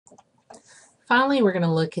Finally, we're going to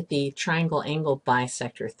look at the triangle angle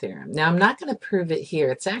bisector theorem. Now, I'm not going to prove it here.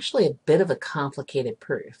 It's actually a bit of a complicated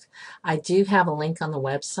proof. I do have a link on the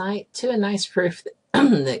website to a nice proof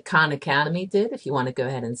that Khan Academy did, if you want to go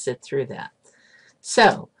ahead and sit through that.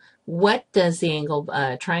 So, what does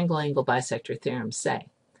the triangle angle bisector theorem say?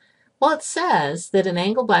 Well, it says that an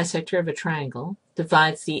angle bisector of a triangle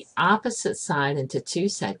divides the opposite side into two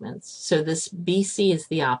segments. So this BC is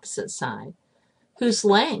the opposite side, whose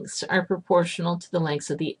lengths are proportional to the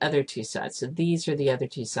lengths of the other two sides. So these are the other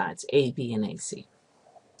two sides, AB and AC.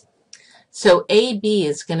 So AB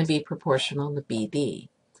is going to be proportional to BD,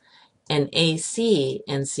 and AC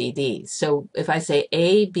and CD. So if I say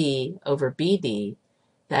AB over BD,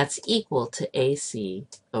 that's equal to AC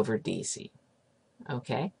over DC.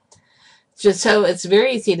 Okay? Just so it's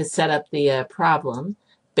very easy to set up the problem.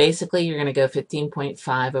 Basically, you're going to go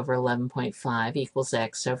 15.5 over 11.5 equals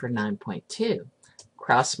x over 9.2.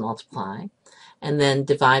 Cross multiply, and then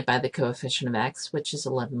divide by the coefficient of x, which is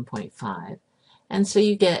 11.5. And so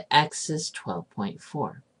you get x is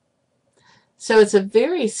 12.4. So it's a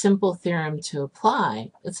very simple theorem to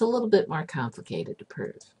apply. It's a little bit more complicated to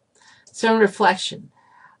prove. So in reflection,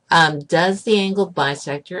 does the angled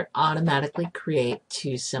bisector automatically create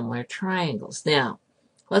two similar triangles? Now,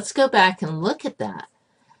 let's go back and look at that.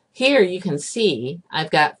 Here you can see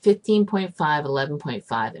I've got 15.5,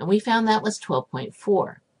 11.5, and we found that was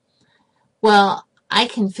 12.4. Well, I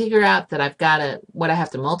can figure out that I've got what I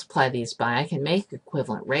have to multiply these by. I can make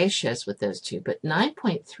equivalent ratios with those two, but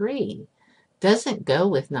 9.3 doesn't go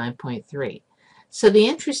with 9.3. So the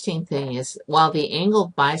interesting thing is, while the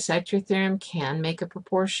angled bisector theorem can make a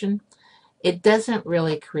proportion, it doesn't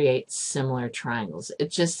really create similar triangles.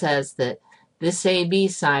 It just says that this AB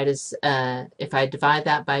side is, if I divide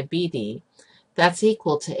that by BD, that's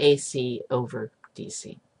equal to AC over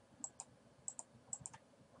DC.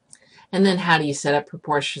 And then how do you set up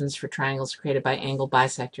proportions for triangles created by angled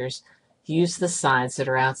bisectors? Use the sides that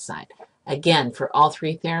are outside. Again, for all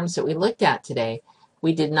three theorems that we looked at today,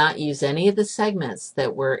 we did not use any of the segments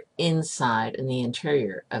that were inside in the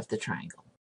interior of the triangle.